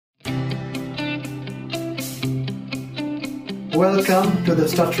Welcome to the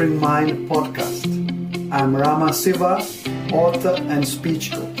Stuttering Mind podcast. I'm Rama Siva, author and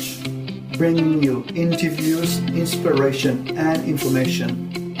speech coach, bringing you interviews, inspiration, and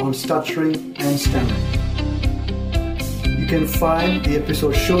information on stuttering and stammering. You can find the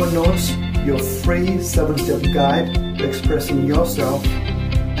episode show notes, your free 7-step guide to expressing yourself,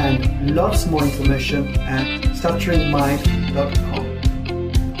 and lots more information at stutteringmind.com.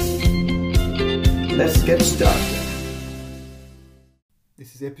 Let's get started.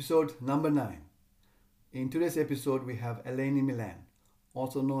 This is episode number 9. In today's episode, we have Alanie Milan,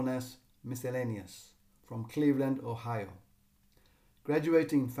 also known as Missalanieous, from Cleveland, Ohio.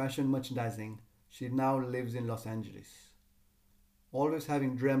 Graduating in fashion merchandising, she now lives in Los Angeles. Always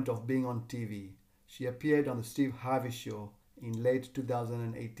having dreamt of being on TV, she appeared on the Steve Harvey Show in late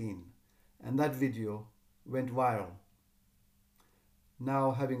 2018, and that video went viral,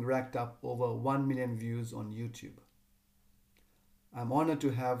 now having racked up over 1 million views on YouTube. I'm honored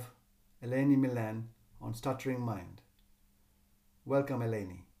to have Alanie Milan on Stuttering Mind. Welcome,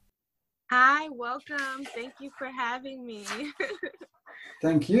 Alanie. Hi, welcome. Thank you for having me.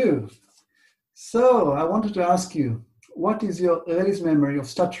 Thank you. So I wanted to ask you, what is your earliest memory of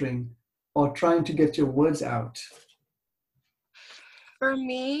stuttering or trying to get your words out? For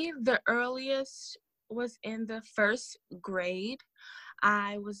me, the earliest was in the first grade.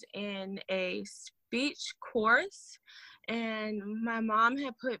 I was in a speech course and my mom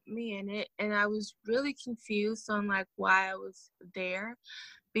had put me in it, and I was really confused on why I was there,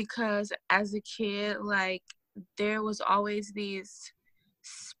 because as a kid, there was always these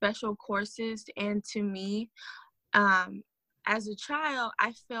special courses, and to me, as a child,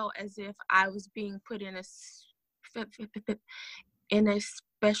 I felt as if I was being put in a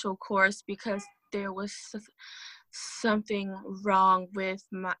special course because there was something wrong with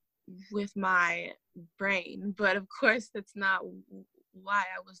my brain. But of course, that's not why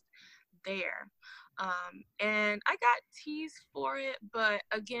I was there. And I got teased for it, but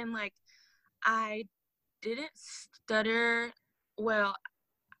again, I didn't stutter. Well,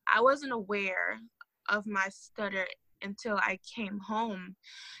 I wasn't aware of my stutter until I came home,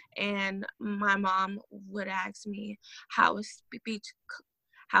 and my mom would ask me, how a speech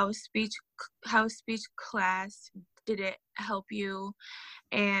class, did it help you?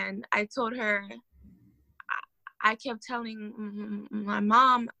 And I told her, I kept telling my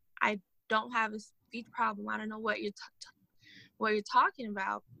mom, I don't have a speech problem. I don't know what you're talking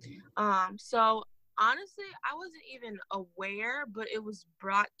about. So honestly, I wasn't even aware, but it was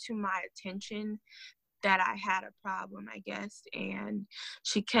brought to my attention that I had a problem, I guess. And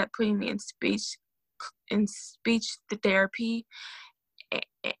she kept putting me in speech therapy,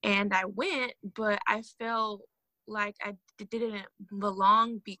 and I went, but I felt like I didn't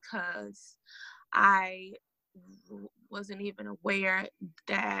belong because I wasn't even aware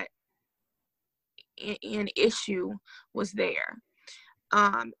that an issue was there.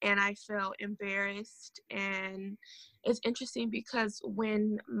 And I felt embarrassed. And it's interesting because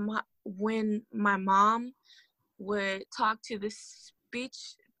when my mom would talk to the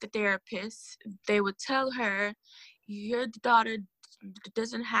speech therapist, they would tell her, your daughter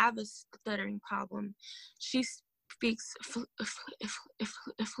doesn't have a stuttering problem. She speaks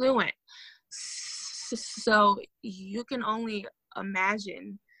fluent. So you can only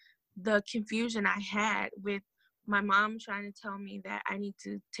imagine the confusion I had with my mom trying to tell me that I need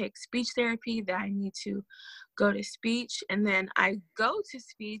to take speech therapy, that I need to go to speech, and then I go to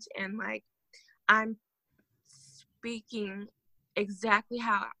speech and I'm speaking exactly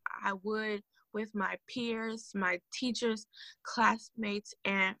how I would with my peers, my teachers, classmates,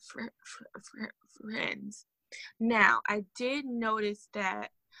 and friends. Now, I did notice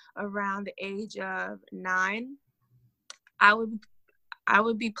that around the age of 9, I would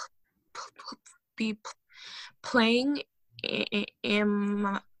be playing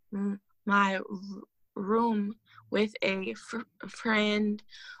in my room with a friend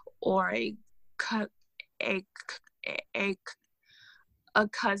or a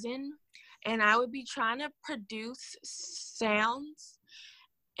cousin, and I would be trying to produce sounds,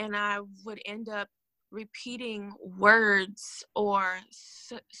 and I would end up repeating words or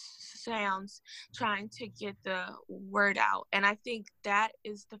sounds, trying to get the word out. And I think that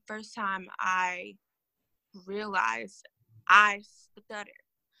is the first time I realized I stutter,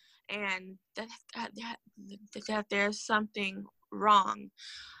 and that there's something wrong.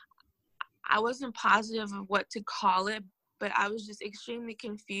 I wasn't positive of what to call it, but I was just extremely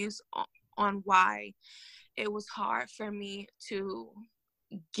confused on why it was hard for me to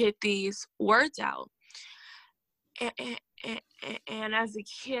get these words out. And as a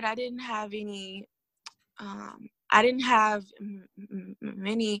kid, I didn't have any I didn't have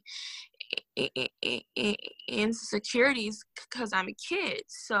many insecurities because I'm a kid.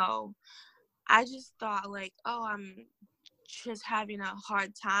 So I just thought like, oh, I'm just having a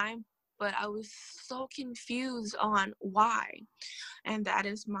hard time. But I was so confused on why. And that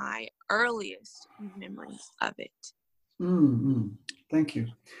is my earliest memory of it. Mm-hmm. Thank you.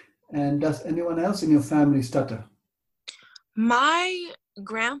 And does anyone else in your family stutter? My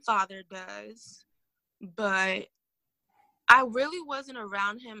grandfather does, but I really wasn't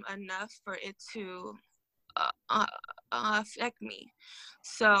around him enough for it to affect me.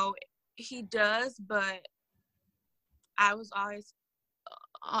 So he does, but I was always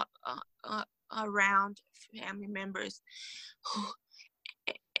uh, uh, around family members who,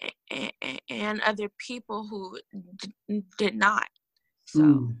 and other people who did not.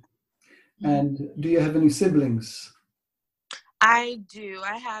 So. And do you have any siblings? I do.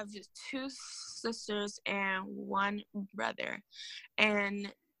 I have 2 sisters and 1 brother,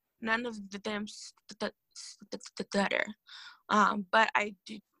 and none of them stutter. But I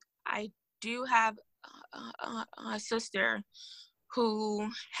do have a sister who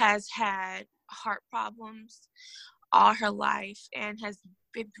has had heart problems all her life and has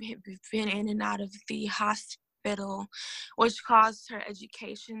been in and out of the hospital, which caused her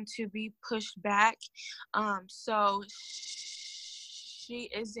education to be pushed back. So she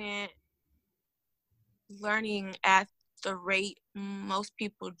isn't learning at the rate most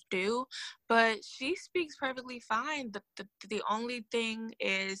people do, but she speaks perfectly fine. The only thing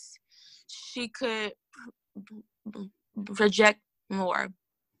is she could project more,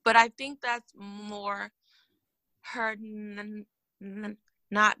 but I think that's more her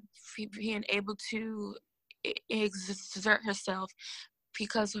not being able to exert herself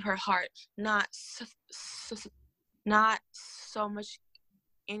because of her heart, not so much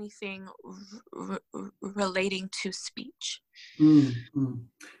anything relating to speech. Mm-hmm.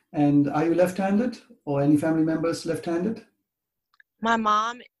 And are you left-handed, or any family members left-handed? My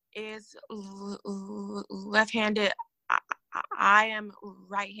mom is left-handed. I am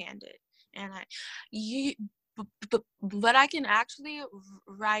right-handed, and but I can actually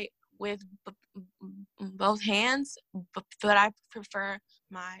write with both hands, but I prefer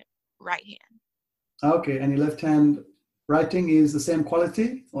my right hand. Okay, and your left hand writing is the same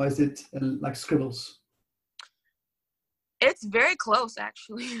quality, or is it like scribbles? It's very close,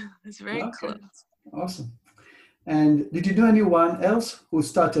 actually. It's very Okay, close. awesome. And did you know anyone else who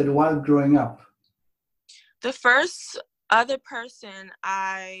started while growing up? The first other person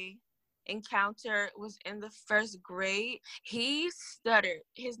I encountered was in the 1st grade. He stuttered.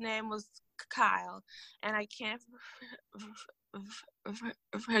 His name was Kyle, and I can't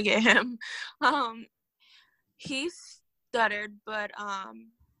forget him. He stuttered, but I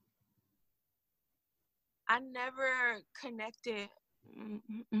never connected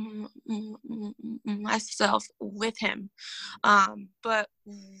myself with him. But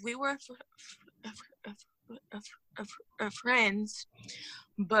we were friends,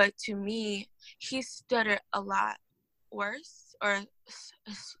 but to me, he stuttered a lot worse or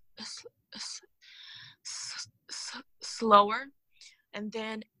slower. And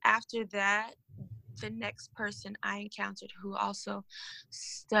then after that, the next person I encountered who also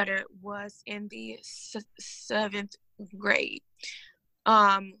stuttered was in the 7th grade.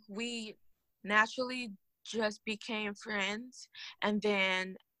 We naturally just became friends, and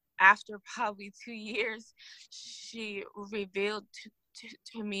then after probably 2 years, she revealed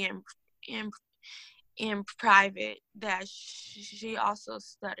to me in private that she also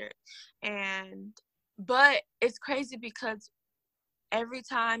stuttered. But it's crazy because every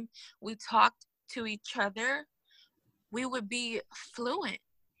time we talked to each other, we would be fluent,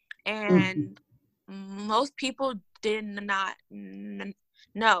 and most people did not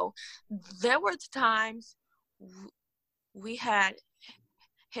know. There were times we had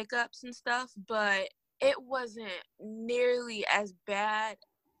hiccups and stuff, but it wasn't nearly as bad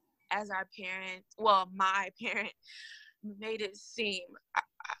as my parent made it seem.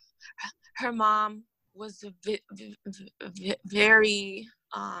 Her mom was very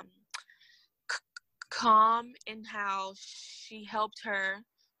calm in how she helped her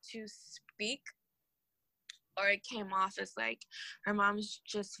to speak, or it came off as like her mom's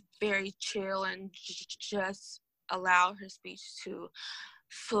just very chill and just allow her speech to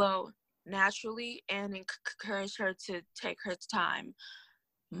flow naturally and encourage her to take her time.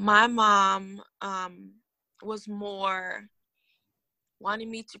 My mom was more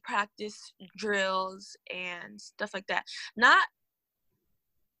wanting me to practice drills and stuff like that. Not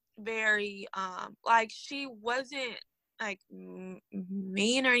very like she wasn't like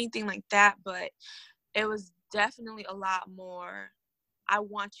mean or anything like that, but it was definitely a lot more. I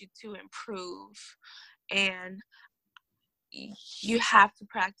want you to improve, and you have to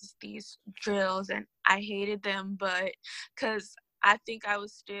practice these drills. And I hated them, but because I think I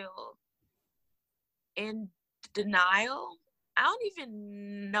was still in denial. I don't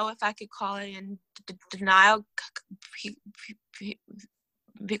even know if I could call it in denial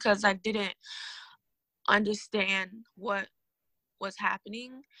because I didn't understand what was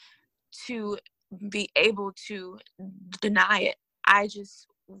happening to be able to deny it. I just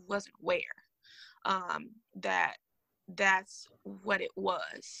wasn't aware that that's what it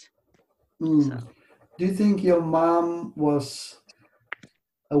was. So. Do you think your mom was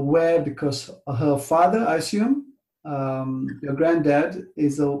aware because her father, I assume, your granddad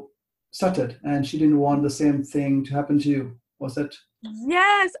is a stuttered, and she didn't want the same thing to happen to you? Was that?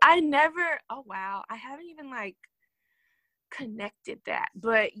 Yes, I never. Oh wow, I haven't even like connected that.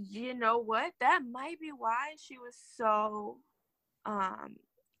 But you know what? That might be why she was so um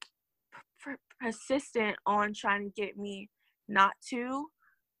persistent on trying to get me not to.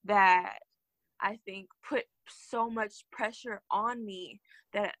 That I think put so much pressure on me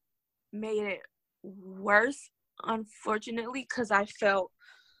that made it worse, unfortunately, because I felt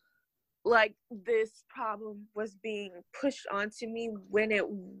like this problem was being pushed onto me when it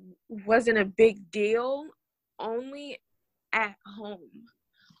wasn't a big deal, only at home.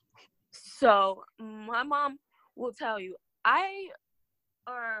 So my mom will tell you,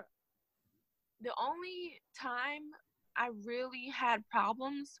 or the only time I really had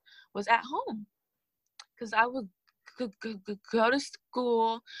problems was at home, because I would go to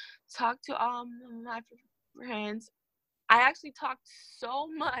school, talk to all my friends. I actually talked so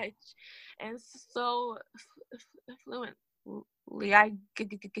much and so fluently.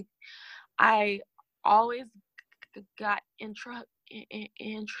 I always got in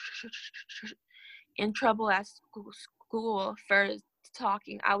trouble at school for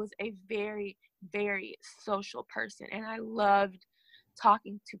talking. I was a very, very social person, and I loved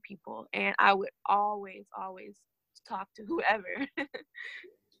talking to people, and I would always talk to whoever.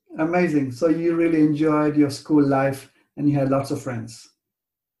 Amazing. So you really enjoyed your school life and you had lots of friends.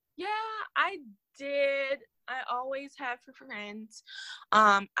 Yeah, I did. I always had friends.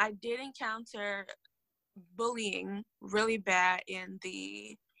 I did encounter bullying really bad in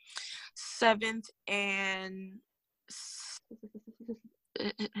the 7th and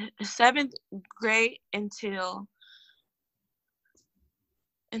 7th grade until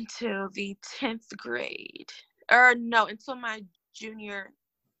the 10th grade. Or no, until my junior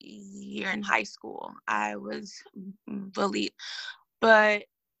year in high school. I was bullied. But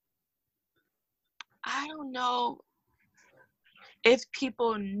I don't know if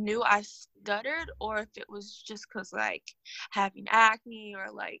people knew I stuttered or if it was just because like having acne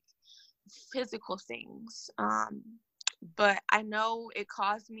or like physical things. But I know it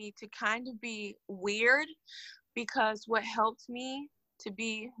caused me to kind of be weird, because what helped me to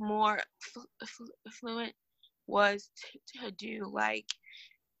be more fluent was to do like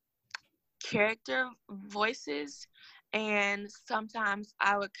character voices, and sometimes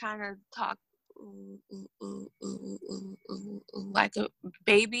I would kind of talk like a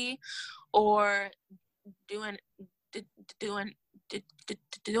baby, or doing doing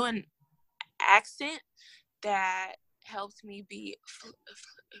doing accent that helped me be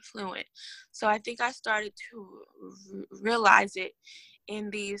fluent. So I think I started to realize it in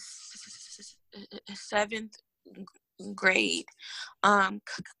the 7th grade,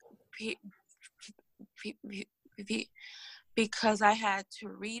 because I had to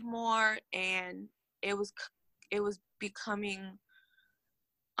read more, and it was becoming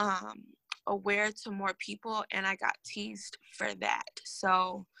aware to more people, and I got teased for that.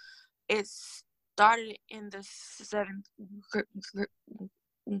 So it started in the 7th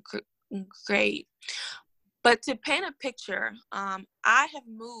grade. But to paint a picture, I have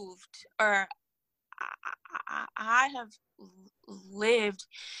moved, or I have lived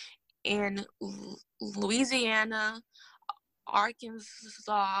in Louisiana,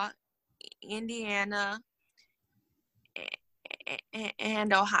 Arkansas, Indiana,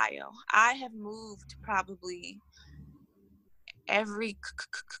 and Ohio. I have moved probably every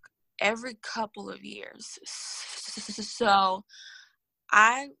couple of years. So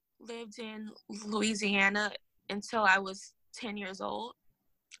I lived in Louisiana until I was 10 years old,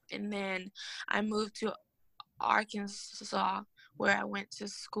 and then I moved to Arkansas, where I went to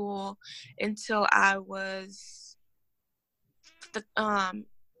school until I was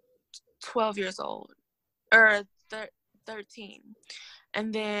 12 years old, or 13.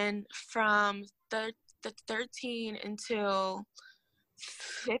 And then from 13 until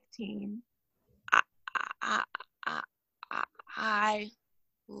 15, I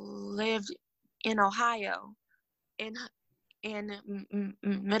lived in Ohio in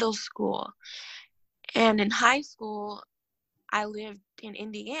middle school, and in high school I lived in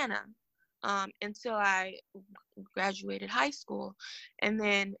Indiana until I graduated high school, and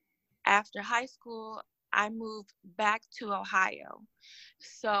then after high school I moved back to Ohio.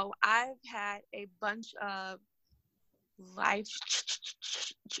 So I've had a bunch of life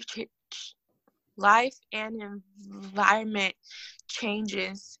life and environment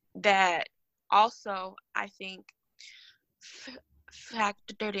changes that also I think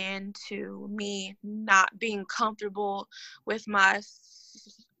factored into me not being comfortable with my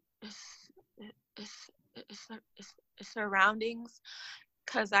surroundings,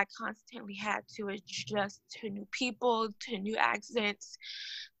 because I constantly had to adjust to new people, to new accents,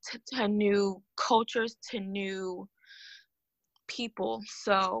 to new cultures, to new people.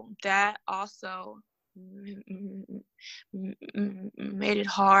 So that also made it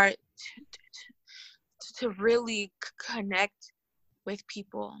hard to really connect with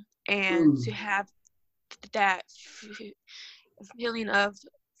people and to have that feeling of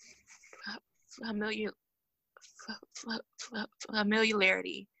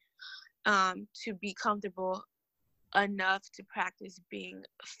familiarity, to be comfortable enough to practice being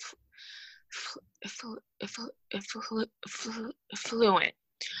fluent.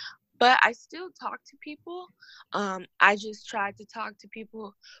 But I still talk to people. I just tried to talk to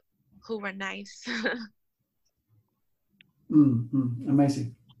people who were nice.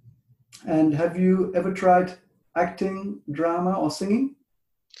 Amazing. And have you ever tried acting, drama, or singing?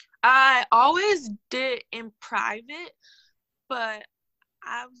 I always did in private, but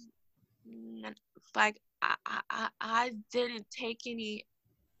I was like I didn't take any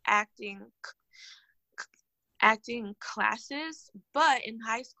acting classes, but in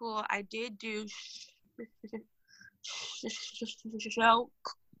high school I did do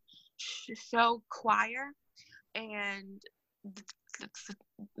show choir, and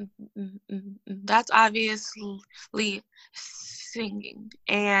that's obviously singing.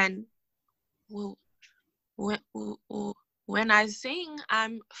 And when I sing,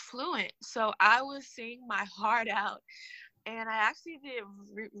 I'm fluent, so I would sing my heart out, and I actually did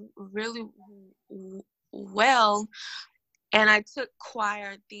really well. And I took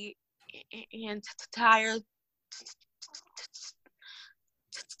choir the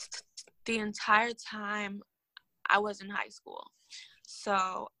entire time I was in high school.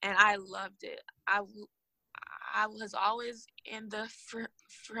 So, and I loved it. I was always in the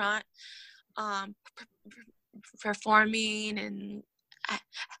front, performing and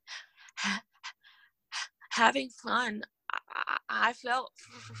having fun. I felt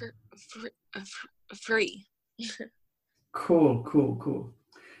free. Cool.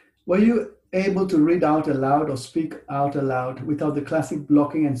 Were you able to read out aloud or speak out aloud without the classic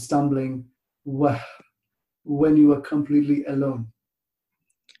blocking and stumbling when you were completely alone?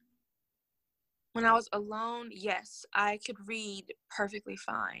 When I was alone, yes, I could read perfectly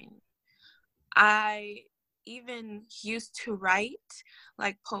fine. I even used to write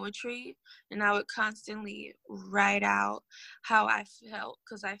like poetry, and I would constantly write out how I felt,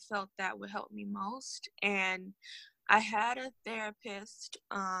 because I felt that would help me most. And I had a therapist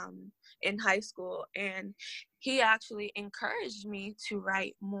in high school, and he actually encouraged me to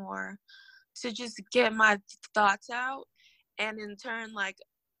write more, to just get my thoughts out. And in turn, like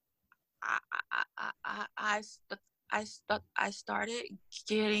I I I I, I started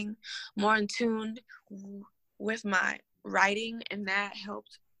getting more in tune with my writing, and that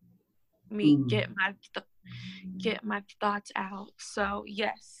helped me get my thoughts out. So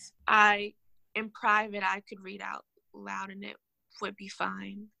yes, I in private I could read out loud and it would be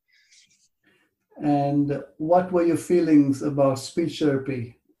fine. And what were your feelings about speech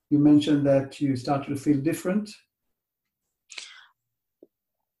therapy? You mentioned that you started to feel different.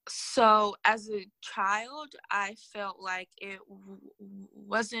 So as a child, I felt like it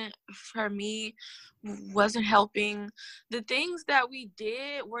wasn't for me, wasn't helping. The things that we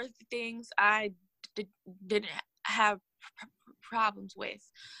did were the things I didn't have problems with.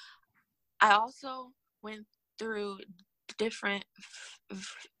 I also went through different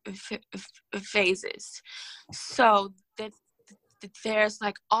phases. So that there's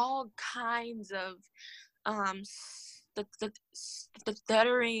like all kinds of the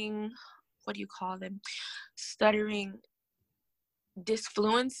stuttering, what do you call them? Stuttering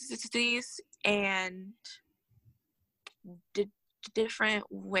disfluencies and different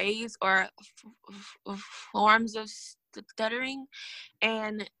ways or forms of stuttering,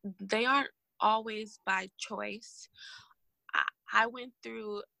 and they aren't always by choice. I went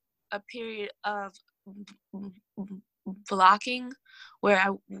through a period of blocking, where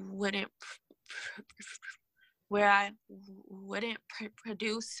I wouldn't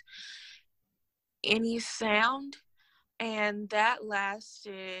produce any sound, and that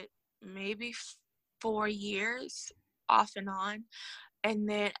lasted maybe 4 years off and on. And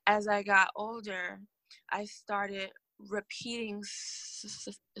then as I got older, I started repeating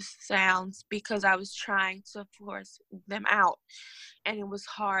sounds because I was trying to force them out, and it was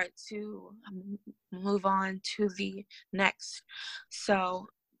hard to move on to the next. So,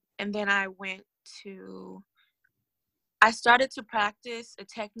 and then I started to practice a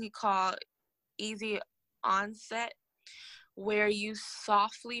technique called easy onset, where you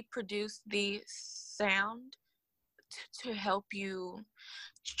softly produce the sound to help you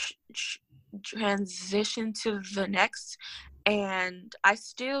transition to the next. And I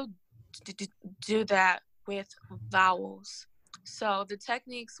still do that with vowels. So the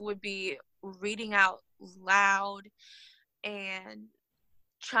techniques would be reading out loud and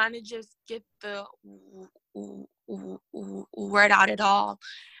trying to just get the word out at all.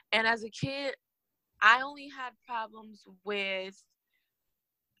 And as a kid, I only had problems with,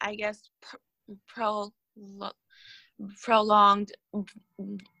 I guess, prolonged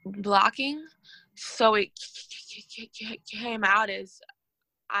blocking. So it came out as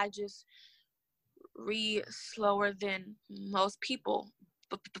I just read slower than most people.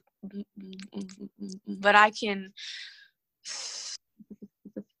 But I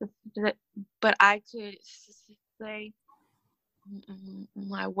could say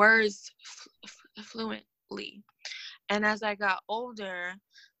my words fluently. And as I got older,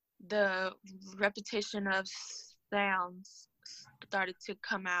 the repetition of sounds started to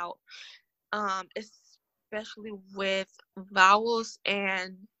come out, especially with vowels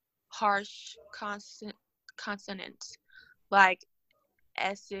and harsh consonants like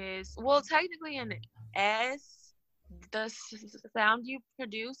S's. Well, technically an S, the sound you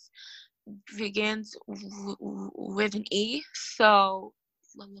produce begins with an E. So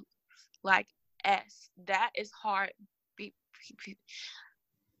like S, that is hard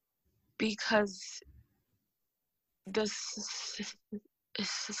because the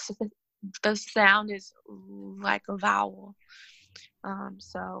sound is like a vowel.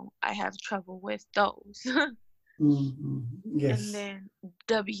 So I have trouble with those. Yes. And then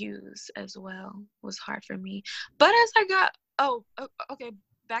W's as well was hard for me. But as I got, okay,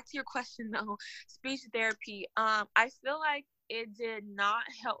 back to your question though, speech therapy. I feel like it did not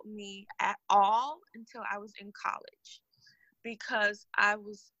help me at all until I was in college, because I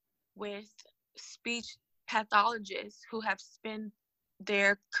was with speech pathologists who have spent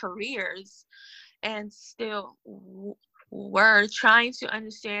their careers and still were trying to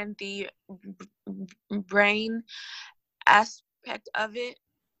understand the brain aspect of it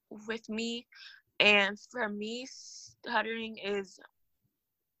with me. And for me, stuttering is,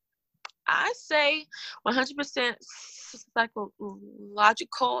 I say, 100%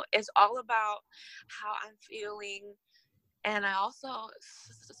 psychological. It's all about how I'm feeling. And I also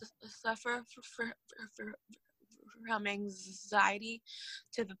suffer from anxiety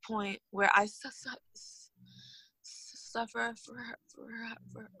to the point where I suffer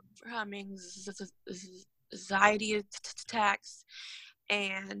from anxiety attacks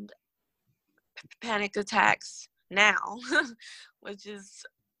and panic attacks now, which is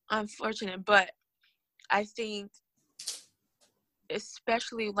unfortunate. But I think,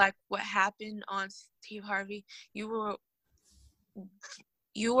 especially like what happened on Steve Harvey, you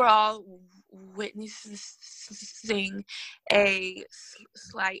were all witnessing a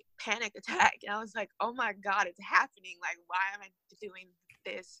slight panic attack. And I was like, oh my God, it's happening. Like, why am I doing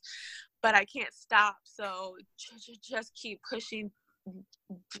this? But I can't stop. So just keep pushing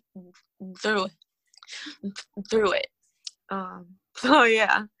through it. So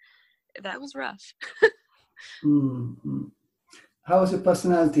yeah, that was rough. Mm-hmm. How is your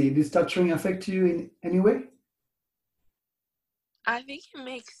personality? Did stuttering affect you in any way? I think it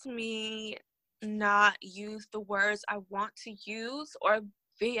makes me not use the words I want to use, or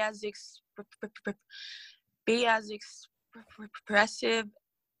be as expressive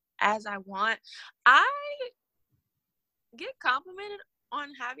as I want. I get complimented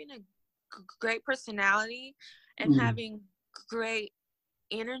on having a great personality and having great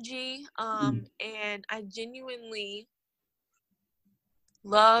energy, and I genuinely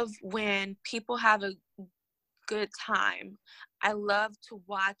love when people have a good time. I love to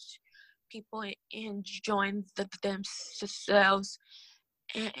watch people enjoying themselves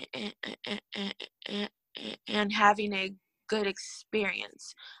and having a good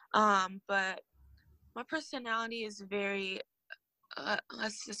experience. But my personality is very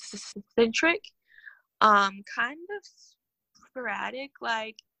eccentric. Kind of sporadic,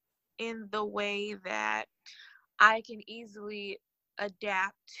 like in the way that I can easily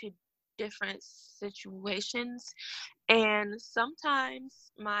adapt to different situations, and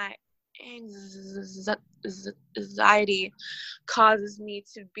sometimes my anxiety causes me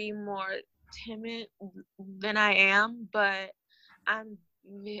to be more timid than I am, but I'm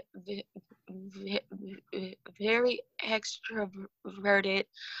very extroverted.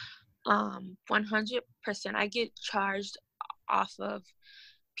 100%. I get charged off of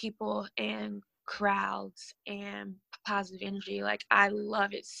people and crowds and positive energy. Like, I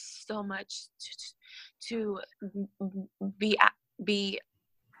love it so much to be be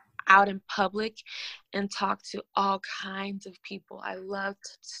out in public and talk to all kinds of people. I love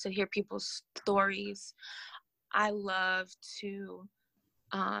to hear people's stories. I love to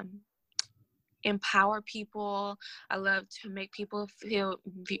empower people. I love to make people feel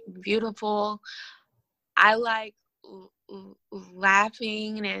beautiful. I like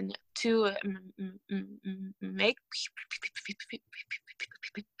laughing and to make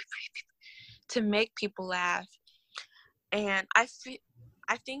people laugh. And I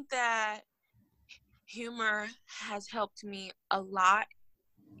think that humor has helped me a lot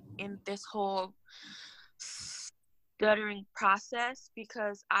in this whole stuttering process,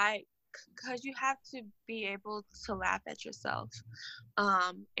 because you have to be able to laugh at yourself.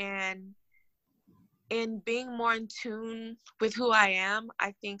 And in being more in tune with who I am,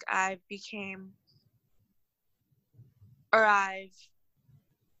 I think I've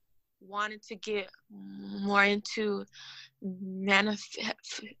wanted to get more into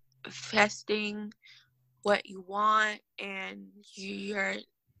manifesting what you want and your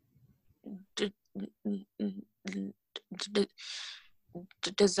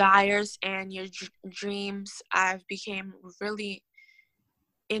desires and your dreams. I've become really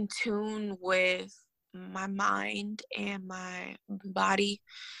in tune with my mind and my body,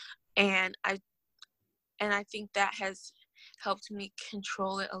 and I think that has helped me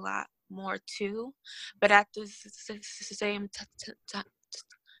control it a lot more too. But at the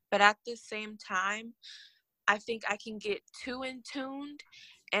same time, I think I can get too in tuned,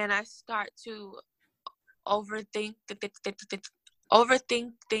 and I start to overthink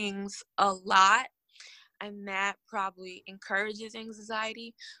things a lot, and that probably encourages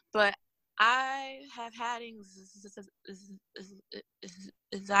anxiety. But I have had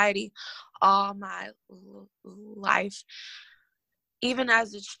anxiety all my life. Even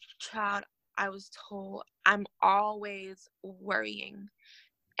as a child, I was told I'm always worrying,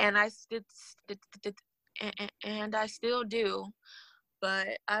 and I still do.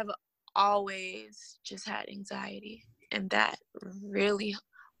 But I've always just had anxiety, and that really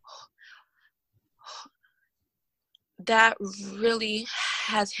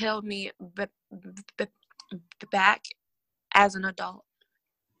has held me back as an adult.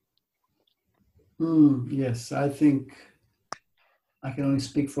 Yes, I think I can only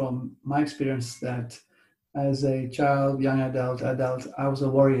speak from my experience that as a child, young adult, I was a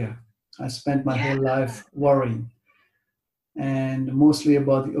worrier. I spent my whole life worrying, and mostly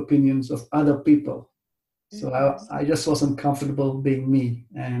about the opinions of other people. So I just wasn't comfortable being me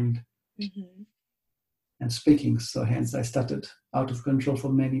and speaking. So hence I started out of control for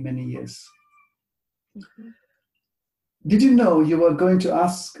many, many years. Did you know you were going to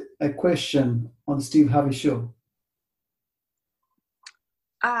ask a question on the Steve Harvey Show?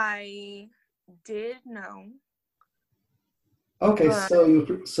 I did know. Okay, so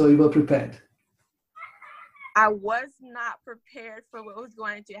you were prepared. I was not prepared for what was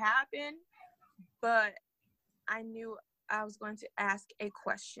going to happen, but I knew I was going to ask a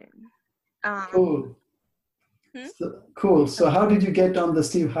question. Cool. Cool. So how did you get on the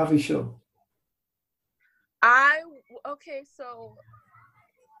Steve Harvey Show? So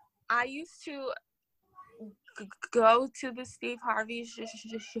I used to go to the Steve Harvey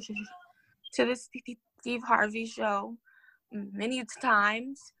Show many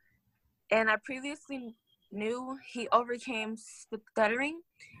times, and I previously knew he overcame stuttering,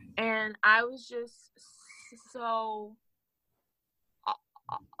 and I was just so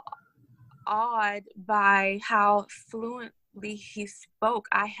awed by how fluently he spoke.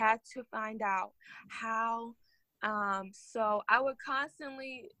 I had to find out how. So I would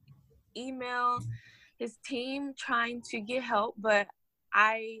constantly email his team trying to get help, but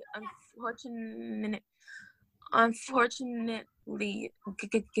I unfortunately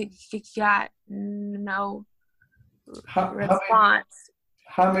got no response.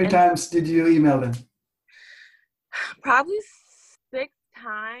 How many times did you email them? Probably 6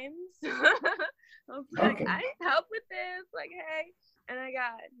 times. I was like, Okay. I need help with this. Like, hey. And I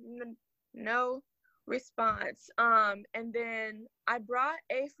got no response. And then I brought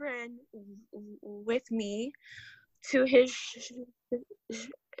a friend with me to his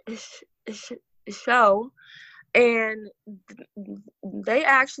show, and they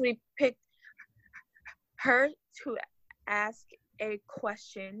actually picked her to ask a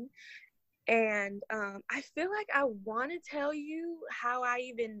question. And I feel like I want to tell you how I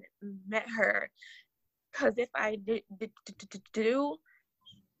even met her, because if I do,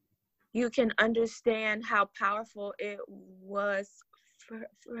 you can understand how powerful it was for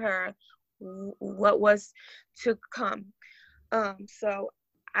her, what was to come. So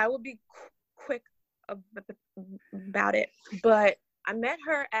I will be quick about it. But I met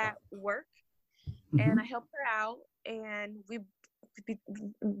her at work, and I helped her out, and we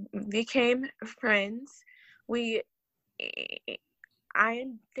became friends. I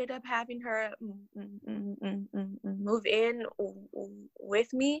ended up having her move in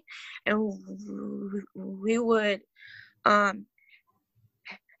with me, and we would hang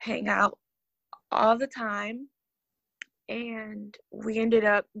out all the time. And we ended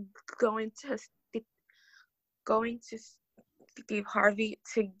up going to Steve Harvey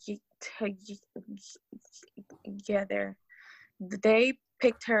together. They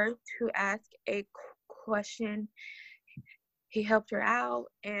picked her to ask a question. He helped her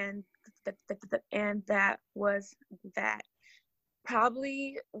out, and that was that.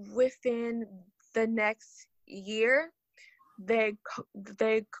 Probably within the next year, they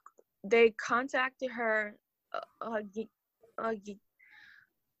contacted her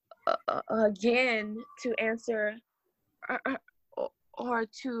again to answer or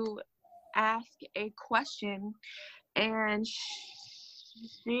to ask a question, and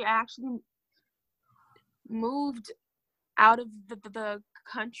she actually moved out of the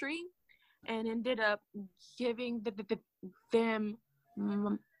country and ended up giving them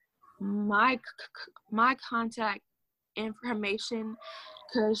my contact information,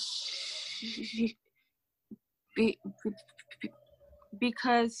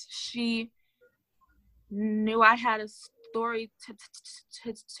 because she knew I had a story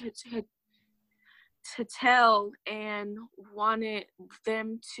to tell, and wanted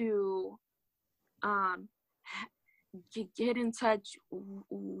them to get in touch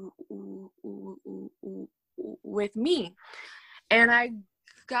with me. And I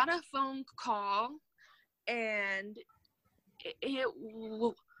got a phone call, and it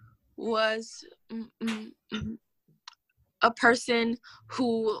was a person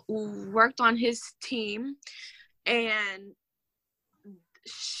who worked on his team, and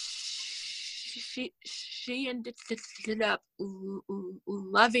she ended up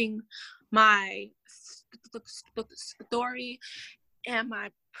loving my story and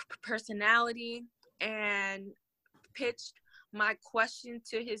my personality, and pitched my question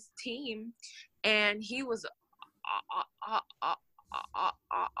to his team, and he was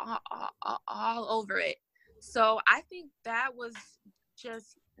all over it. So I think that was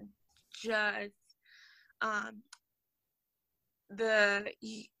just the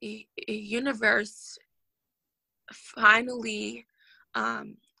universe finally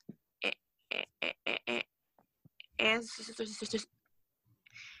answering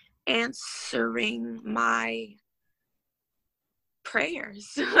my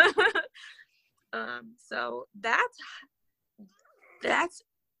prayers. So that's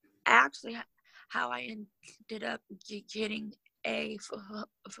actually how I ended up getting a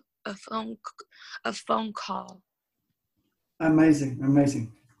phone call.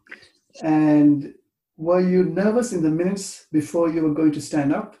 Amazing. And were you nervous in the minutes before you were going to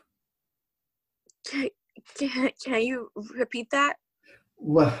stand up? Can you repeat that?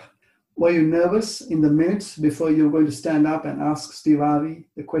 Were you nervous in the minutes before you were going to stand up and ask Steve Harvey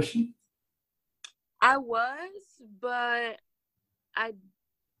the question? I was, but I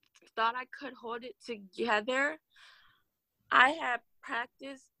thought I could hold it together. I had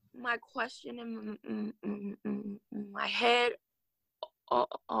practiced my question in my head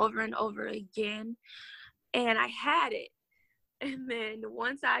over and over again, and I had it. And then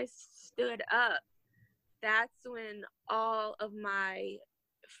once I stood up, that's when all of my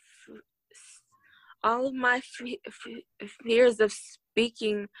fears of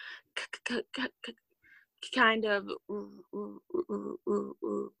speaking kind of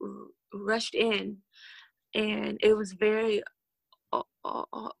rushed in, and it was very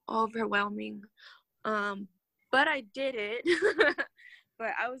overwhelming. But I did it.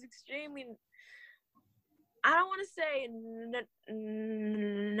 But I was extremely, I don't want to say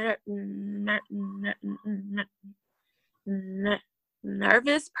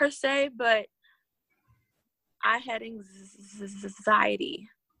nervous per se, but I had anxiety,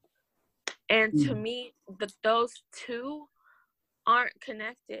 And to me, those two aren't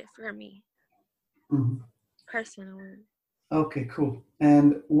connected for me, personally. Okay, cool.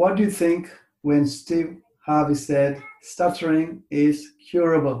 And what do you think when Steve Harvey said stuttering is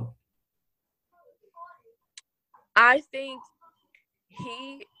curable? I think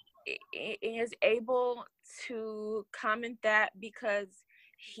he is able to comment that because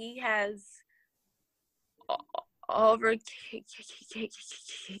he has overcame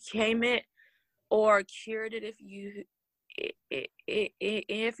it or cured it,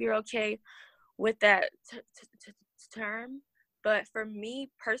 if you're okay with that term. But for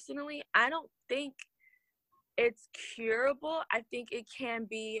me personally, I don't think it's curable. I think it can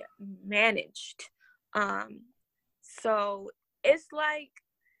be managed. So it's like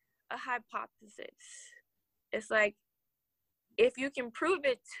a hypothesis. It's like if you can prove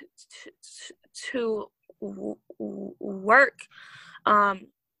it to work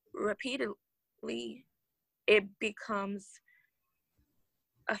repeatedly, it becomes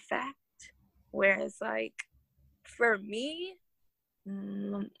a fact. Whereas, like, for me,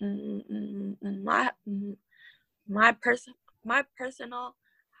 my personal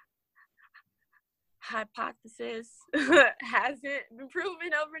hypothesis hasn't been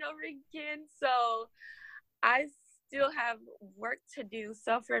proven over and over again. So I still have work to do.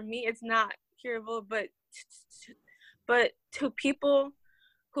 So for me, it's not curable, but to people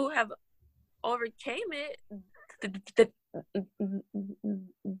who have overcame it,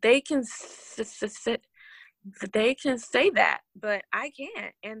 they can say that, but I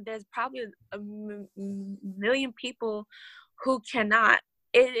can't. And there's probably a million people who cannot.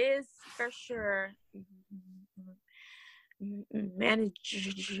 It is for sure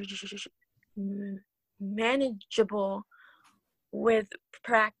manageable with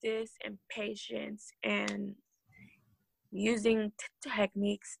practice and patience and using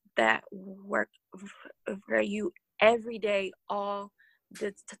techniques that work for you every day, all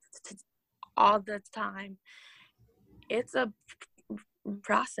the time. It's a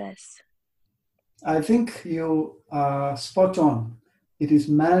process. I think you are spot on. It is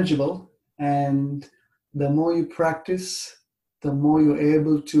manageable, and the more you practice, the more you're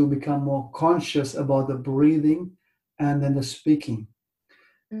able to become more conscious about the breathing and then the speaking.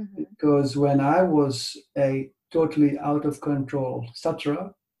 Because when I was a totally out of control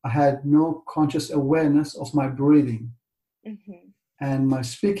stutterer, I had no conscious awareness of my breathing and my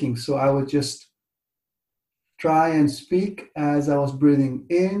speaking. So I would just try and speak as I was breathing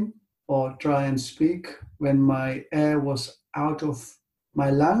in, or try and speak when my air was out of my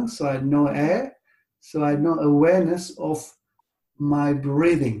lungs, so I had no air. So I had no awareness of my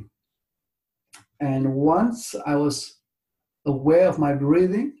breathing. And once I was aware of my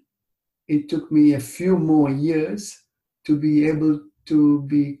breathing, it took me a few more years to be able to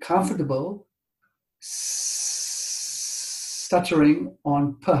be comfortable stuttering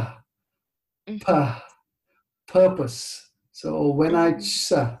on purpose. So when I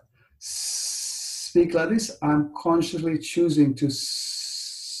speak like this, I'm consciously choosing to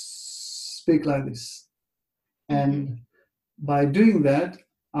speak like this. And by doing that,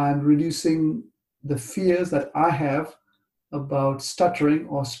 I'm reducing the fears that I have about stuttering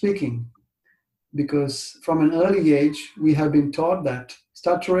or speaking. Because from an early age, we have been taught that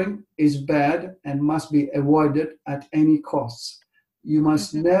stuttering is bad and must be avoided at any cost. You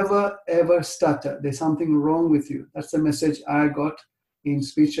must never, ever stutter. There's something wrong with you. That's the message I got in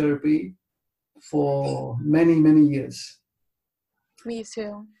speech therapy for many, many years. Me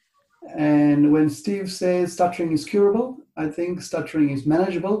too. And when Steve says stuttering is curable, I think stuttering is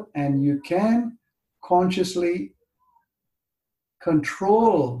manageable, and you can consciously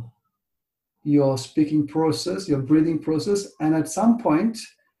control your speaking process, your breathing process, and at some point,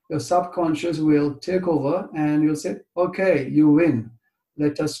 your subconscious will take over and you'll say, okay, you win.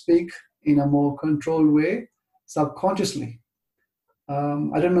 Let us speak in a more controlled way, subconsciously.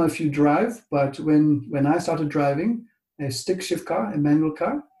 I don't know if you drive, but when I started driving a stick shift car, a manual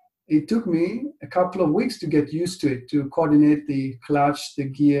car, it took me a couple of weeks to get used to it, to coordinate the clutch, the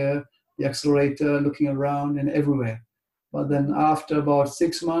gear, the accelerator, looking around and everywhere. But then after about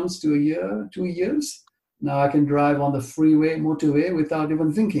 6 months to a year, 2 years, now I can drive on the freeway, motorway without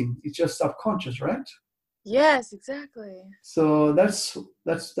even thinking. It's just subconscious, right? Yes, exactly. So that's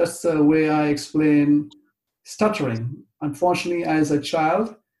the way I explain stuttering. Unfortunately, as a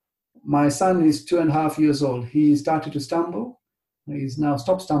child, my son is 2.5 years old. He started to stumble. He's now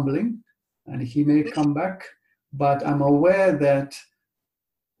stopped stumbling, and he may come back. But I'm aware that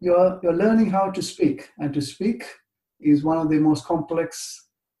you're learning how to speak, and to speak is one of the most complex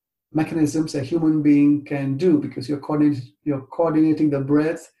mechanisms a human being can do, because you're coordinating the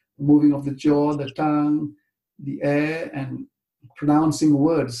breath, moving of the jaw, the tongue, the air, and pronouncing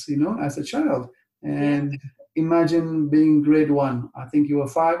words, as a child. And imagine being grade 1. I think you were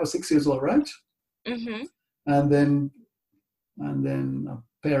 5 or 6 years old, right? Mm-hmm. And then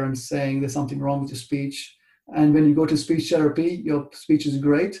parents saying there's something wrong with your speech. And when you go to speech therapy, your speech is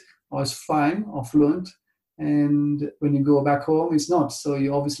great, or it's fine, or fluent. And when you go back home, it's not. So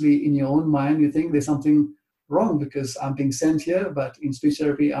you obviously, in your own mind, you think there's something wrong because I'm being sent here, but in speech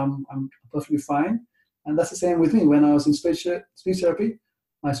therapy, I'm perfectly fine. And that's the same with me. When I was in speech therapy,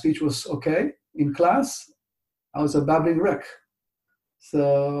 my speech was okay. In class, I was a babbling wreck.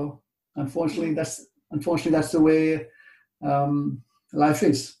 So unfortunately, that's the way life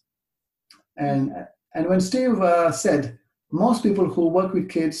is. And when Steve said, most people who work with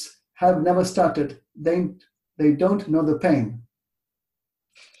kids have never started. They don't know the pain.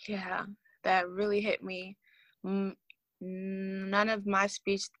 Yeah, that really hit me. None of my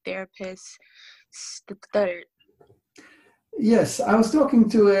speech therapists stuttered. Yes, I was talking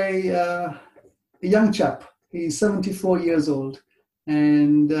to a young chap. He's 74 years old,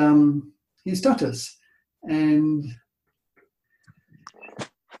 and he stutters. And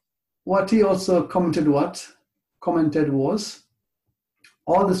what he also commented was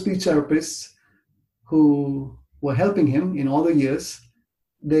all the speech therapists who were helping him in all the years,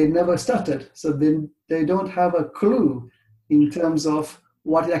 they never stuttered. So they don't have a clue in terms of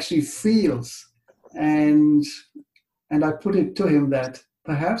what it actually feels. And I put it to him that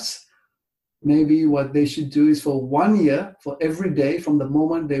perhaps maybe what they should do is for 1 year, for every day, from the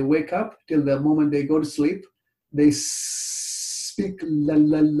moment they wake up till the moment they go to sleep, they speak la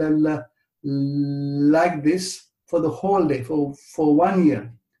la la la like this for the whole day, for 1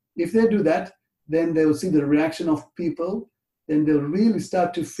 year. If they do that, then they'll see the reaction of people, then they'll really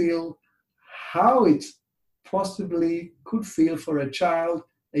start to feel how it possibly could feel for a child,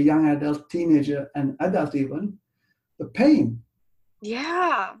 a young adult, teenager, an adult even, the pain.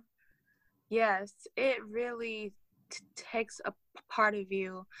 Yeah. Yes, it really takes a part of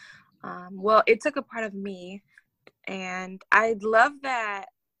you. Well, it took a part of me, and I love that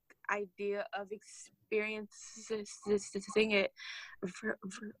idea of experiencing it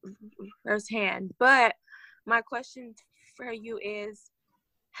firsthand. But my question for you is,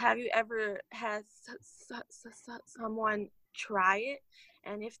 have you ever had someone try it?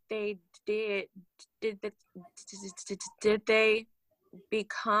 And if they did they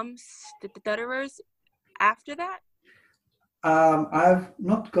become stutterers after that? I've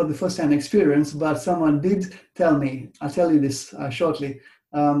not got the first-hand experience, but someone did tell me. I'll tell you this shortly.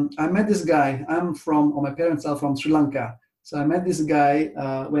 I met this guy. My parents are from Sri Lanka. So I met this guy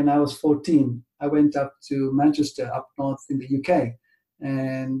when I was 14. I went up to Manchester, up north in the UK.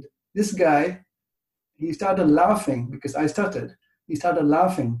 And this guy, he started laughing because I stuttered. He started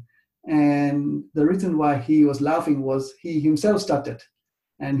laughing. And the reason why he was laughing was he himself stuttered.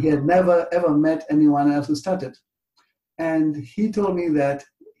 And he had never, ever met anyone else who stuttered. And he told me that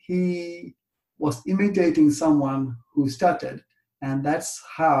he was imitating someone who stuttered. And that's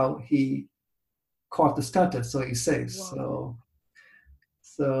how he caught the stutter, so he says. Wow.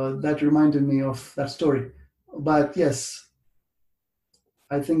 So that reminded me of that story. But yes,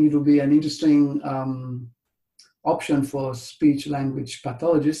 I think it will be an interesting option for speech language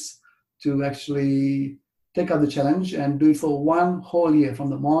pathologists to actually take up the challenge and do it for 1 whole year, from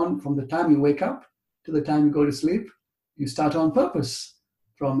the time you wake up to the time you go to sleep. You start on purpose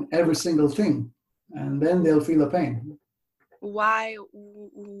from every single thing, and then they'll feel the pain. Why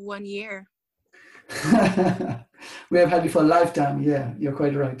 1 year? We have had it for a lifetime. Yeah, you're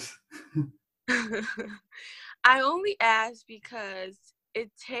quite right. I only ask because it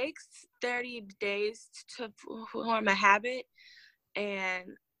takes 30 days to form a habit,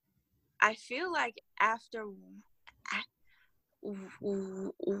 and I feel like after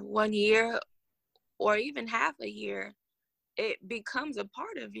 1 year or even half a year, it becomes a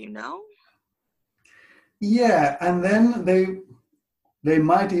part of you, no? Yeah, and then they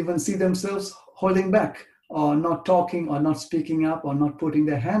might even see themselves holding back or not talking or not speaking up or not putting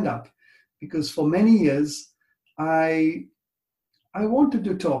their hand up, because for many years I wanted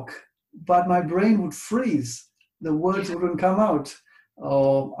to talk, but my brain would freeze. The words wouldn't come out,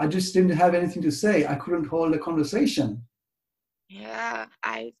 or I just didn't have anything to say. I couldn't hold a conversation. Yeah,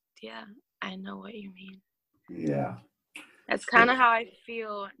 I know what you mean. Yeah. That's kind of how I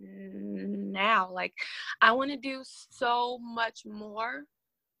feel now. Like, I want to do so much more,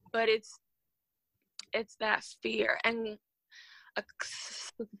 but it's that fear. And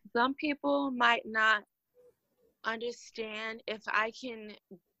some people might not understand if I can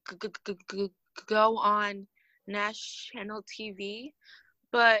go on national TV,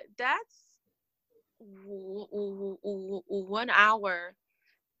 But that's 1 hour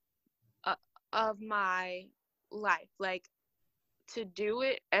of my life. Like, to do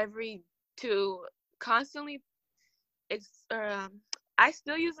it to constantly I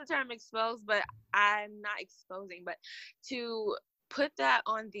still use the term expose, but I'm not exposing, but to put that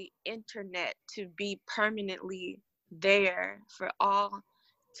on the internet, to be permanently there for all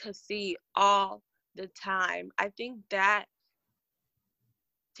to see all the time, I think that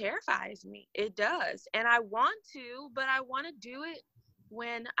terrifies me. It does. And I want to, but I want to do it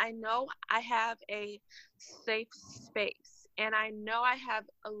when I know I have a safe space and I know I have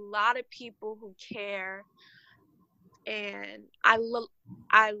a lot of people who care, and I love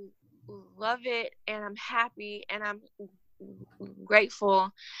it, and I'm happy, and I'm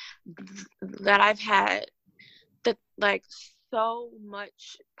grateful that I've had like so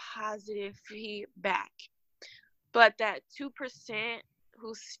much positive feedback. But that 2%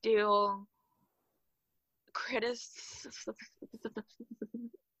 who still criticize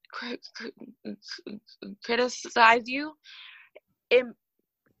you, it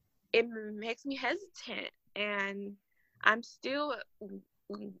makes me hesitant, and I'm still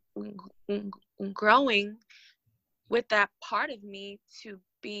growing with that part of me to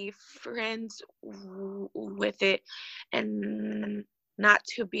be friends with it, and not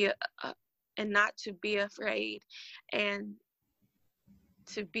to be afraid, and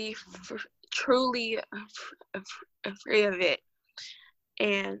to be truly free of it.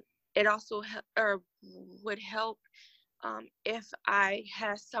 And it also would help if I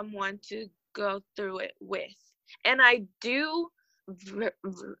had someone to go through it with. And I do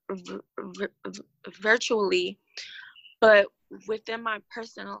virtually, but within my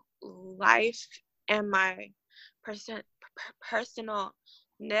personal life and my personal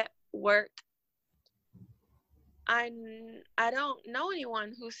network, I don't know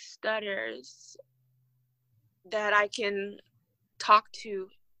anyone who stutters that I can talk to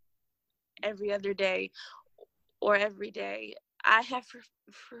every other day or every day. I have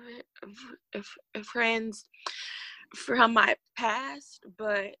friends from my past,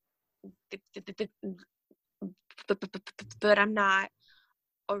 but I'm not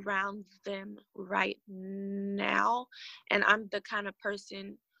around them right now, and I'm the kind of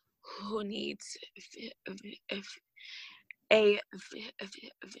person who needs a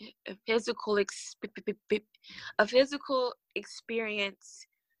physical experience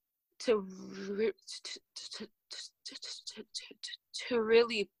to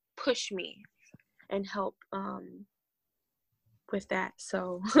really push me and help with that.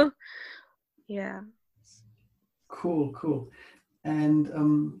 So yeah. Cool.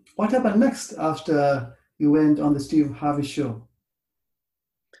 And what happened next after you went on the Steve Harvey Show?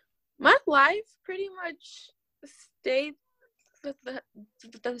 My life pretty much stayed the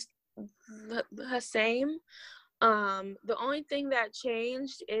same. The only thing that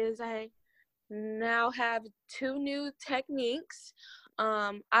changed is I now have 2 new techniques.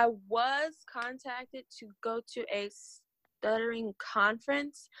 I was contacted to go to a stuttering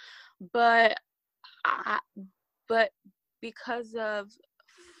conference, but because of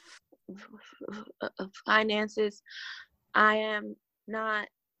finances, I am not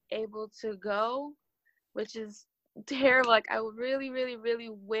able to go, which is terrible. Like, I really, really, really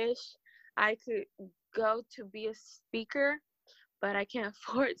wish I could go to be a speaker, but I can't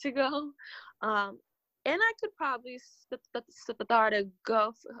afford to go. And I could probably start a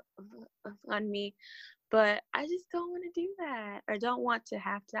GoFundMe, but I just don't want to do that, or don't want to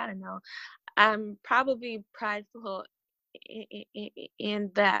have to. I don't know. I'm probably prideful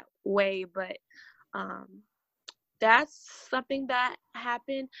in that way, but that's something that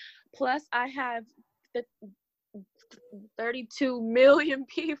happened. Plus, I have the 32 million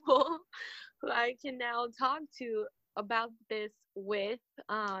people who I can now talk to about this with,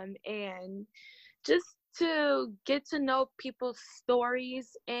 and just to get to know people's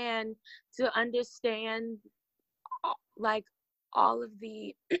stories and to understand like all of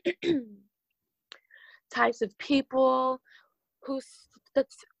the types of people who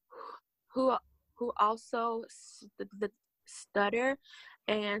also stutter,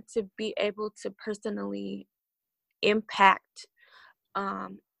 and to be able to personally impact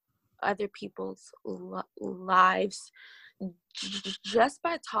other people's lives just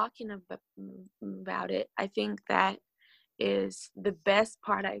by talking about it. I think that is the best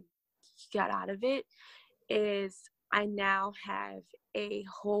part I got out of it, is I now have a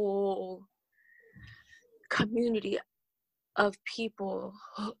whole community of people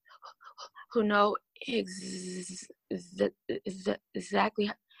who know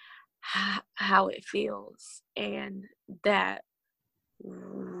exactly how it feels, and that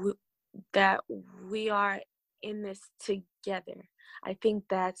that we are in this together. I think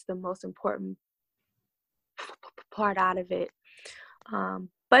that's the most important part out of it.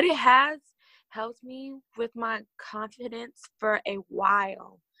 But it has helped me with my confidence for a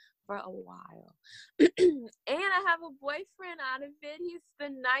while. And I have a boyfriend out of it. He's the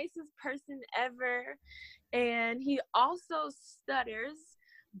nicest person ever. And he also stutters.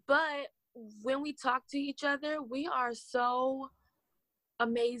 But when we talk to each other, we are so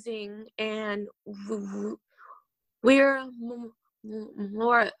amazing, and we're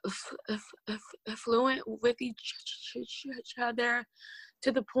more fluent with each other,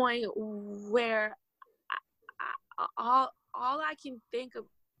 to the point where all I can think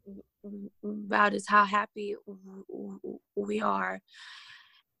about is how happy we are.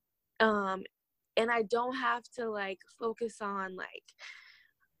 And I don't have to like focus on like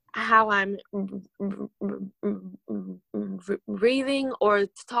how I'm breathing or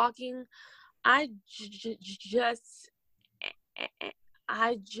talking. I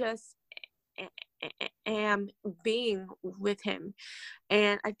just am being with him.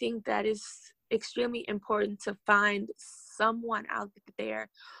 And I think that is extremely important, to find someone out there,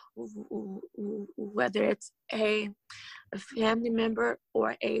 whether it's a family member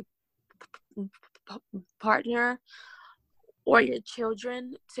or a partner or your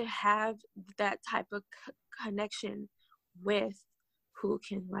children, to have that type of connection with, who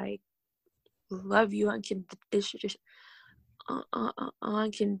can like love you unconditionally.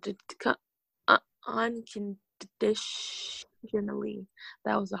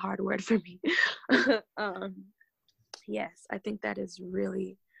 That was a hard word for me. Yes, I think that is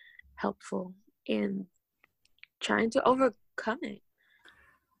really helpful in trying to overcome it.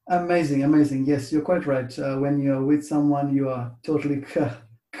 Amazing. Yes, you're quite right. When you're with someone you are totally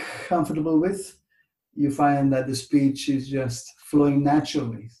comfortable with, you find that the speech is just flowing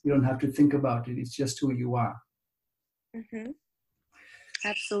naturally. You don't have to think about it. It's just who you are. Mm-hmm.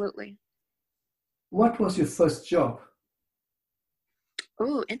 Absolutely. What was your first job?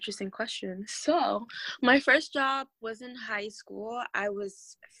 Oh, interesting question. So my first job was in high school. I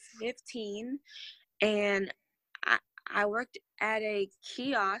was 15, and I worked at a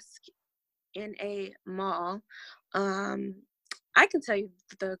kiosk in a mall. I can tell you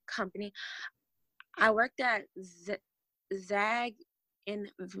the company. I worked at Zag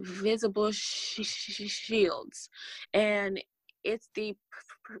Invisible Shields, and it's the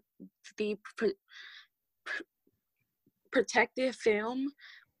protective film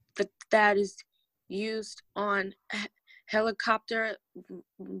that is used on helicopter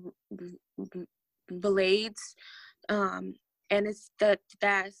blades, and it's that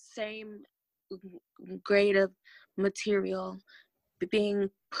same grade of material being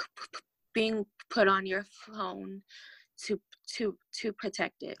put on your phone to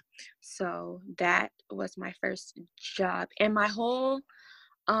protect it. So that was my first job, and my whole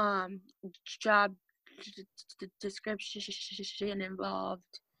job description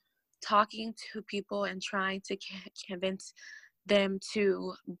involved talking to people and trying to convince them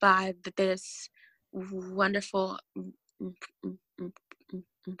to buy this wonderful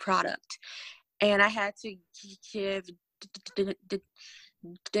product. And I had to give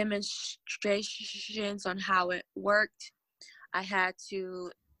demonstrations on how it worked. I had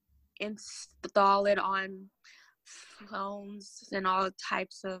to install it on phones and all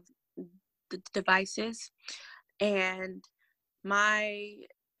types of devices. And my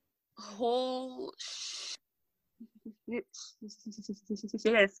whole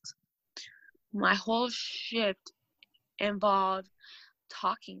shift involved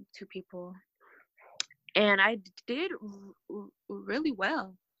talking to people, and I did really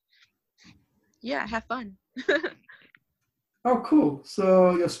well. Yeah, I have fun. Oh, cool.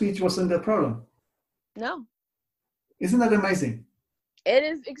 So your speech wasn't a problem. No. Isn't that amazing? It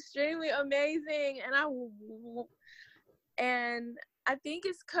is extremely amazing, and I think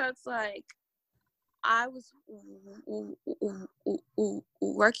it's because like I was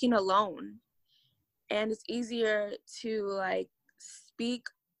working alone, and it's easier to like speak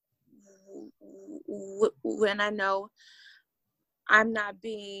when I know I'm not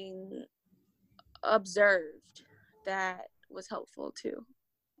being observed. That was helpful too.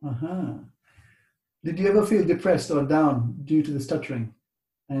 Uh-huh. Did you ever feel depressed or down due to the stuttering?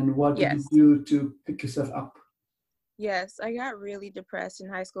 And what did you Yes. do to pick yourself up? Yes, I got really depressed in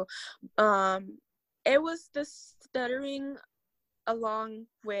high school. It was the stuttering along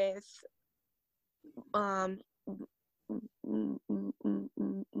with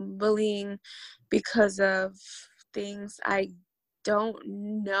bullying because of things I don't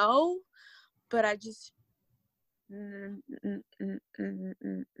know, but I just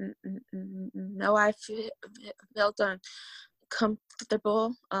no, I felt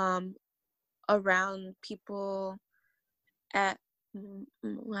uncomfortable around people at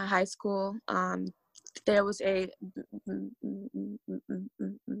my high school. There was a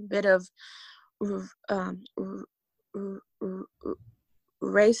bit of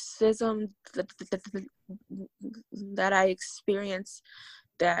racism that I experienced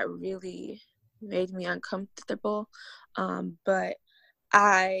that really made me uncomfortable. But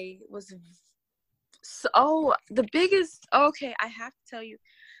I was okay, I have to tell you.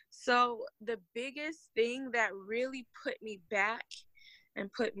 So the biggest thing that really put me back and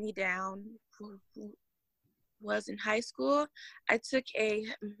put me down was in high school. I took a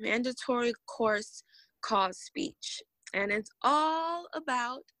mandatory course called speech, and it's all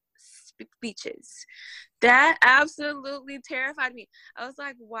about speeches. That absolutely terrified me. I was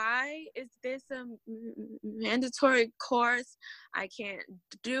like, why is this a mandatory course? I can't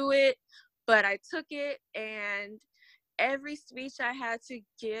do it. But I took it, and every speech I had to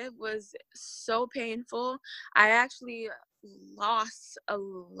give was so painful. I actually lost a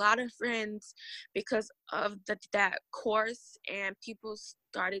lot of friends because of that course, and people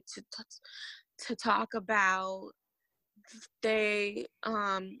started to talk about they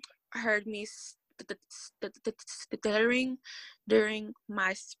heard me stuttering during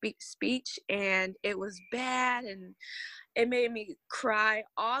my speech, and it was bad, and it made me cry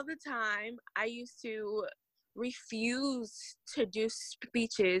all the time. I used to refuse to do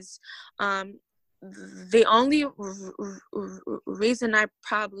speeches. The only reason I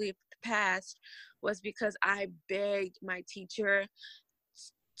probably passed was because I begged my teacher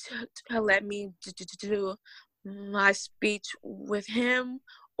to let me do my speech with him,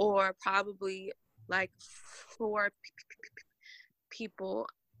 or probably like 4 people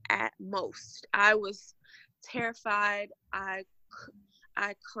at most. I was terrified. I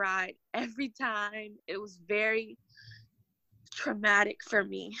cried every time. It was very traumatic for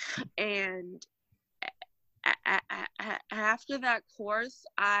me. And after that course,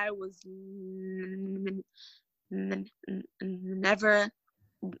 I was never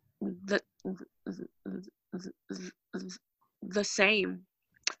the same,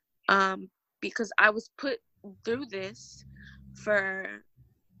 because I was put through this for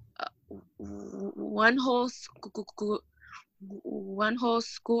one whole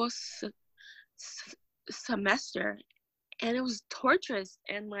school semester, and it was torturous.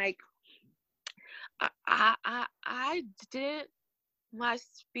 And like I did my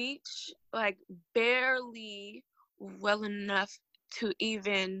speech like barely well enough to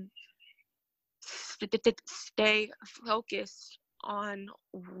even stay focused on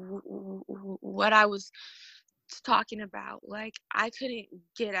what I was talking about. Like I couldn't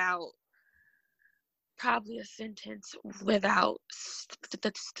get out probably a sentence without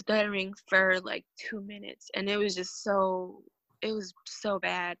stuttering for like 2 minutes, and it was so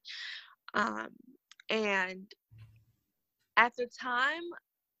bad. And at the time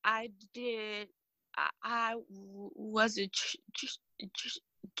I was a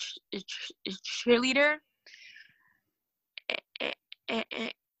cheerleader,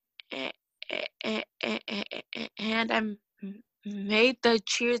 and I made the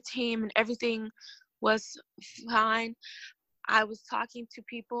cheer team, and everything was fine. I was talking to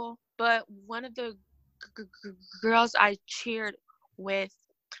people, but one of the girls I cheered with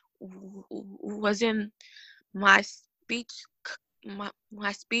was in my speech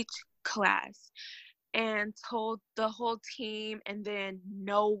my speech class, and told the whole team, and then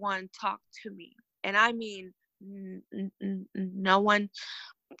no one talked to me. And I mean no one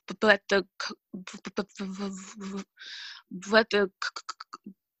but the but the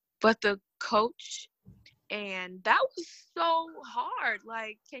but the coach. And that was so hard.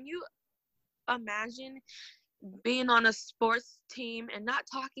 Like, can you imagine being on a sports team and not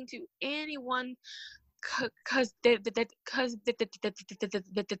talking to anyone because they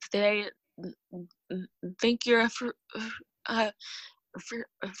think you're a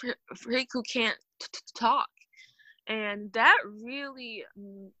freak who can't talk? And that really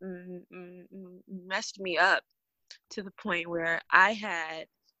messed me up to the point where I had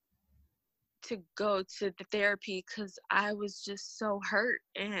to go to the therapy because I was just so hurt,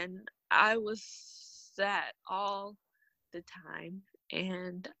 and I was sad all the time,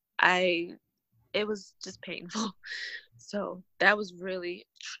 and it was just painful. So that was really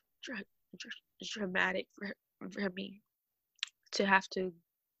traumatic for me to have to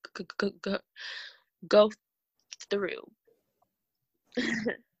go through.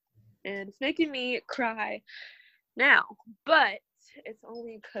 And it's making me cry now, but it's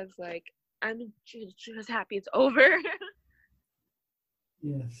only because like I'm just happy it's over.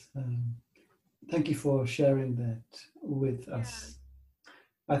 Yes. Thank you for sharing that with Yeah. us.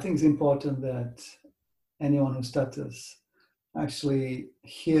 I think it's important that anyone who stutters actually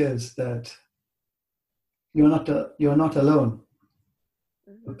hears that you're not alone.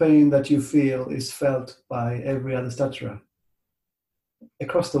 The pain that you feel is felt by every other stutterer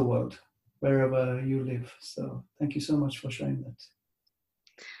across the world, wherever you live. So thank you so much for sharing that.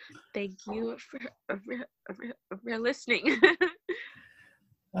 Thank you for listening.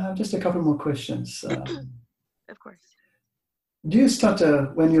 Just a couple more questions. Of course. Do you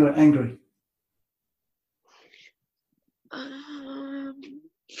stutter when you're angry?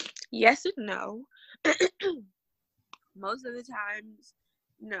 Yes and no. Most of the times,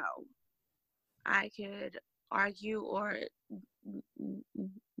 no. I could argue or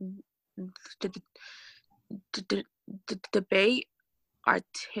debate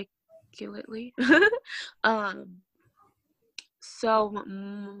articulately. So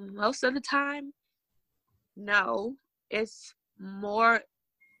most of the time, no. It's more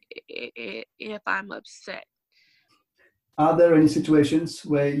if I'm upset. Are there any situations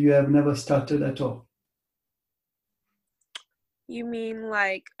where you have never stuttered at all? You mean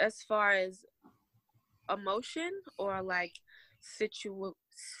like as far as emotion or like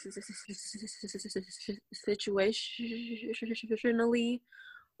situationally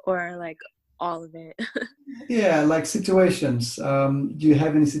or like all of it? Yeah, like situations. Do you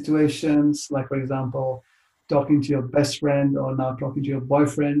have any situations, like for example, talking to your best friend or now talking to your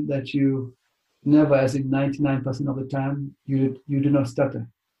boyfriend that you never, as in 99% of the time, you do not stutter?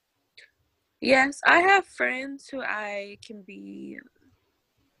 Yes, I have friends who I can be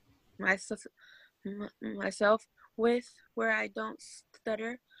myself myself with where I don't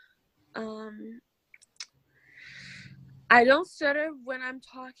stutter. Um, I don't stutter when I'm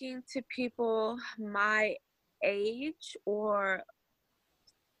talking to people my age or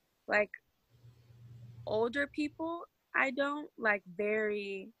like older people. I don't like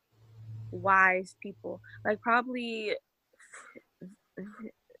very wise people, like probably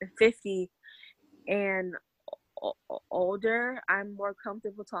 50 and older. I'm more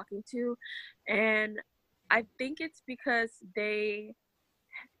comfortable talking to, and I think it's because they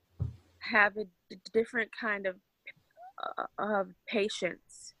have a different kind of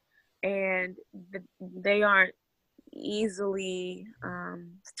patience, and they aren't easily how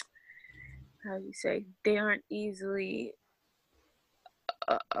do you say, they aren't easily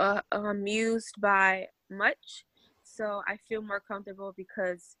amused by much. So I feel more comfortable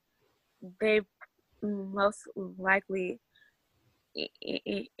because they've most likely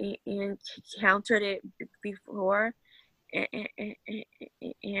encountered it before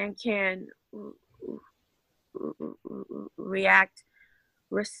and can react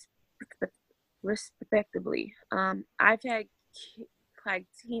respectably. I've had like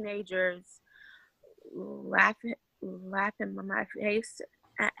teenagers laughing in my face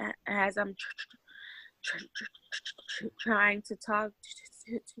as I'm trying to talk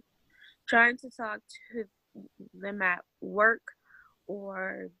trying to talk to them at work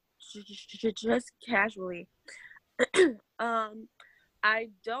or just casually. I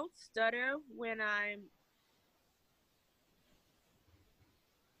don't stutter when I'm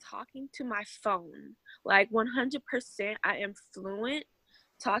talking to my phone. Like 100%, I am fluent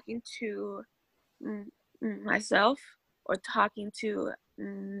talking to myself or talking to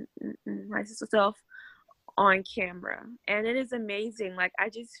myself on camera. And it is amazing. Like, I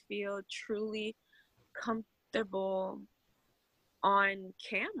just feel truly comfortable on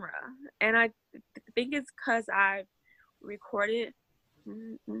camera. And I think it's because I've recorded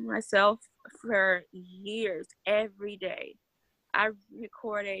myself for years every day. I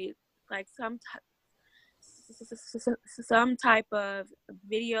record a like some type of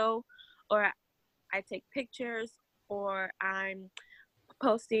video, or I take pictures, or I'm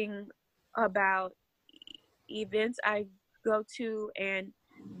posting about events I go to and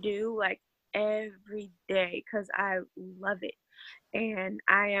do like every day because I love it. And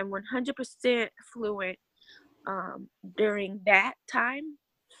I am 100% fluent during that time,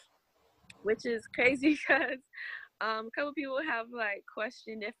 which is crazy because a couple people have like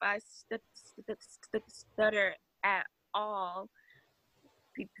questioned if I stutter at all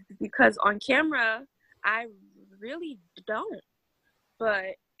because on camera I really don't.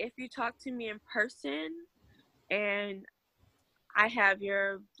 But if you talk to me in person and I have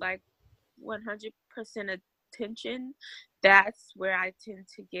your like 100% attention, that's where I tend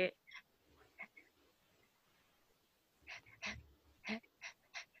to get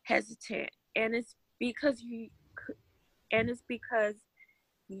hesitant. And it's because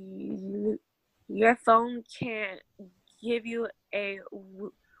your phone can give you a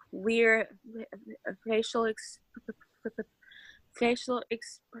weird facial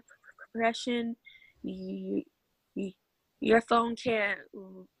expression. Your phone can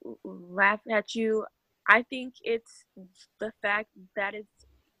laugh at you. I think it's the fact that it's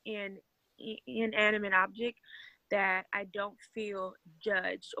an inanimate object that I don't feel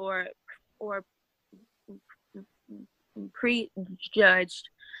judged or prejudged.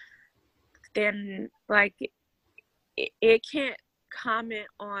 Then like it can't comment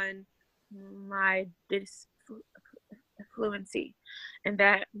on my fluency, and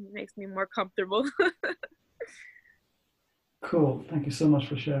that makes me more comfortable. Cool. Thank you so much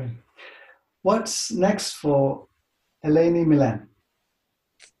for sharing. What's next for Alanie Milan?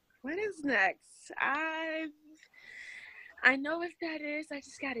 What is next? I know what that is. I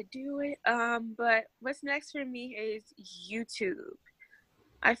just got to do it. But what's next for me is YouTube.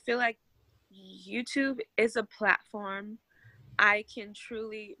 I feel like YouTube is a platform I can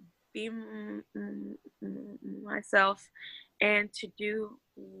truly be myself and to do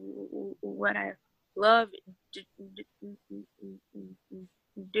what I love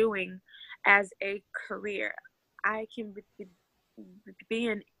doing as a career. I can be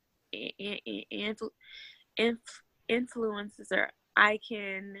an influencer. I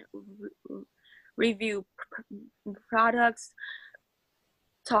can review products,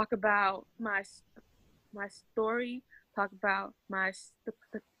 talk about my story, talk about my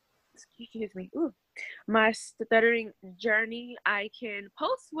my stuttering journey. I can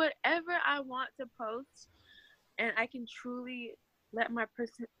post whatever I want to post, and I can truly let my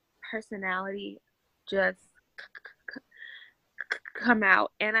personality just come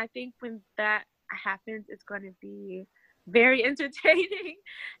out. And I think when that happens, it's going to be very entertaining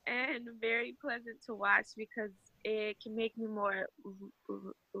and very pleasant to watch, because it can make me more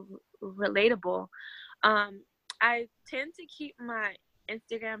relatable. I tend to keep my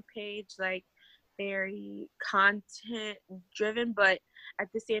Instagram page like very content driven, but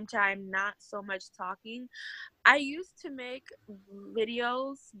at the same time not so much talking. I used to make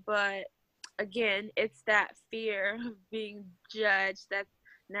videos, but again, it's that fear of being judged that's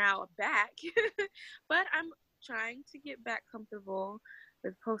now back. But I'm trying to get back comfortable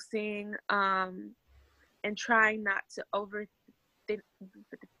with posting and trying not to overthink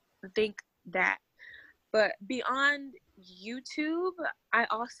that. But beyond YouTube, I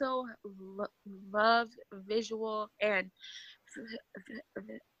also love visual and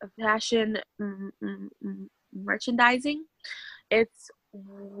fashion merchandising. It's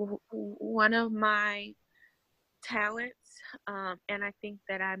one of my talents, and I think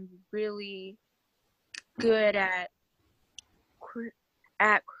that I'm really good at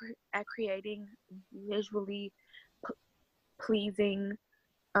creating visually pleasing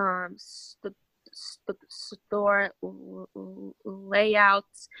store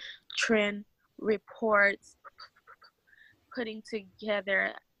layouts, trend reports, putting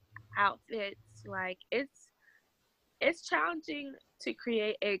together outfits. Like it's challenging to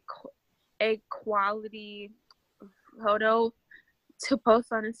create a quality photo to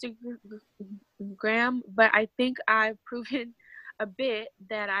post on Instagram, but I think I've proven a bit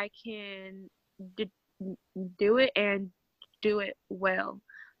that I can do it and do it well.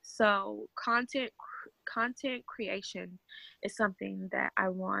 So content creation is something that I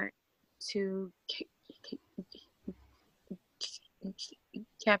want to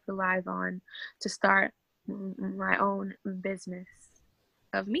capitalize on to start my own business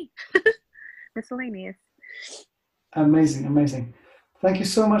of me. Missalanieous. Amazing. Thank you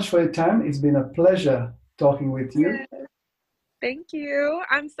so much for your time. It's been a pleasure talking with you. Yeah. Thank you.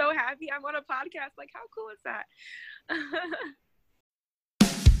 I'm so happy I'm on a podcast. Like, how cool is that?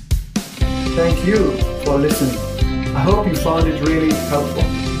 Thank you for listening. I hope you found it really helpful.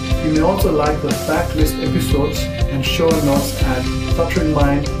 You may also like the backlist episodes and show notes at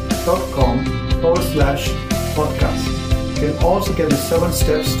stutteringmind.com/podcast. You can also get the 7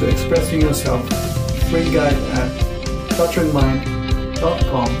 steps to expressing yourself free guide at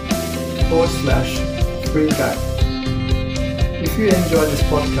stutteringmind.com/free guide. If you enjoyed this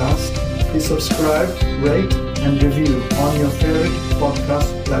podcast, please subscribe, rate, and review on your favorite podcast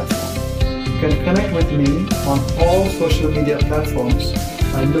platform. You can connect with me on all social media platforms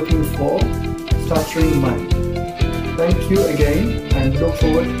by looking for Stuttering Mind. Thank you again and look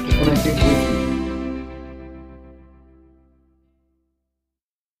forward to connecting with you.